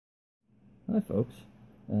Hi folks.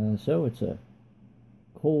 So it's a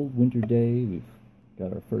cold winter day. We've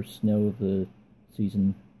got our first snow of the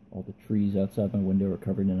season. All the trees outside my window are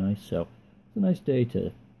covered in ice, so it's a nice day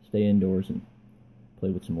to stay indoors and play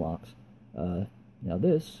with some locks. Now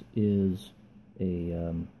this is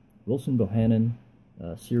a Wilson Bohannan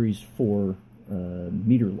Series 4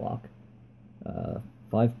 meter lock.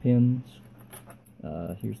 5 pins.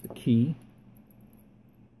 Here's the key.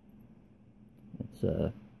 It's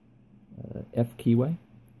a F keyway.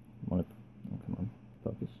 Come on,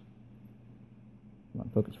 focus. Come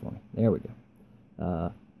on, focus for me. There we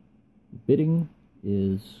go. Bitting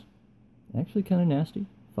is actually kind of nasty.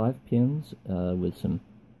 5 pins with some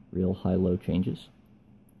real high-low changes.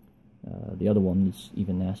 The other one is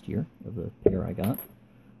even nastier, of the pair I got.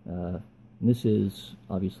 And this is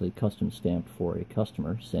obviously custom stamped for a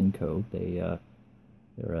customer, Senko.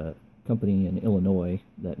 They're a company in Illinois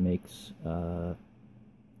that makes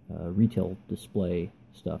retail display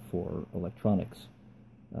stuff for electronics.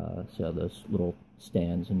 So those little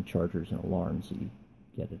stands and chargers and alarms that you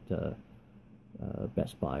get at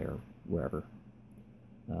Best Buy or wherever.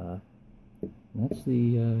 That's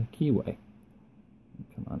the keyway.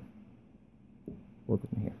 Come on. Work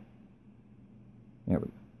with me here. There we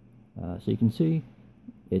go. So you can see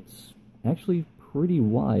it's actually pretty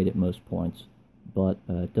wide at most points, but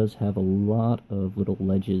it does have a lot of little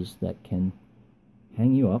ledges that can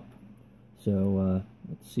hang you up. So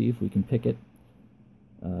let's see if we can pick it.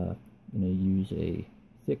 I'm going to use a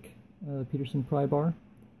thick Peterson pry bar,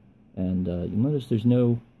 and you'll notice there's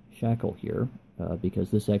no shackle here because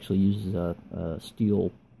this actually uses a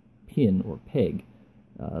steel pin or peg,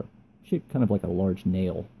 shaped kind of like a large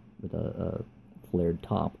nail with a flared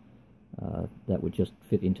top that would just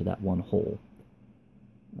fit into that one hole.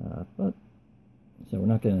 So we're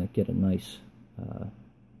not going to get a nice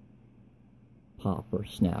pop or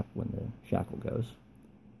snap when the shackle goes.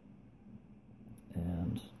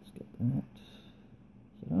 And let's get that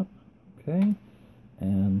set up. Okay,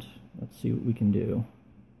 and let's see what we can do.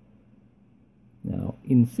 Now,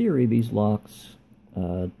 in theory, these locks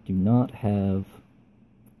do not have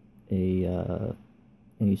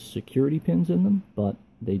any security pins in them, but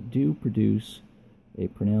they do produce a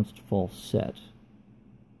pronounced false set.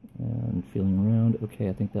 And feeling around, okay,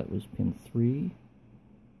 I think that was pin 3,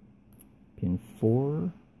 pin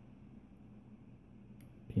 4,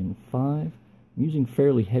 pin 5. I'm using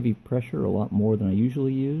fairly heavy pressure, a lot more than I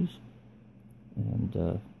usually use. And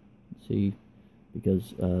let's see,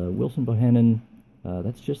 because Wilson Bohannan,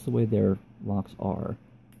 that's just the way their locks are.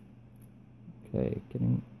 Okay,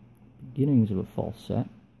 getting beginnings of a false set.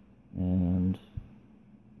 And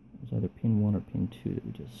it was either pin 1 or pin 2 that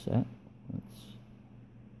we just set.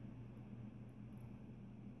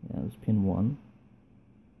 Yeah, it was pin 1.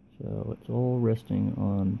 So it's all resting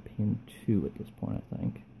on pin 2 at this point, I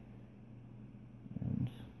think. And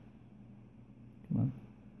come on.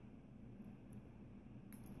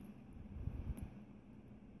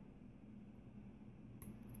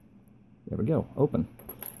 There we go, open.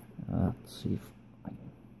 Let's see if I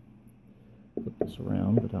can flip this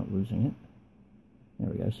around without losing it.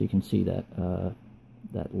 There we go. So you can see that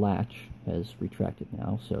that latch has retracted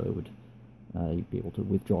now, so it would you'd be able to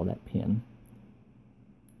withdraw that pin.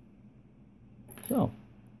 So,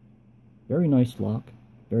 very nice lock,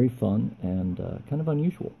 very fun, and kind of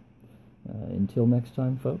unusual. Until next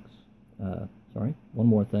time, folks. Sorry, one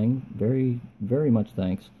more thing. Very, very much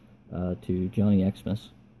thanks to Johnny Xmas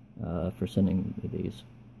for sending me these.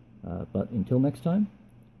 But until next time,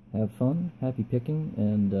 have fun, happy picking,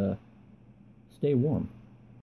 and stay warm.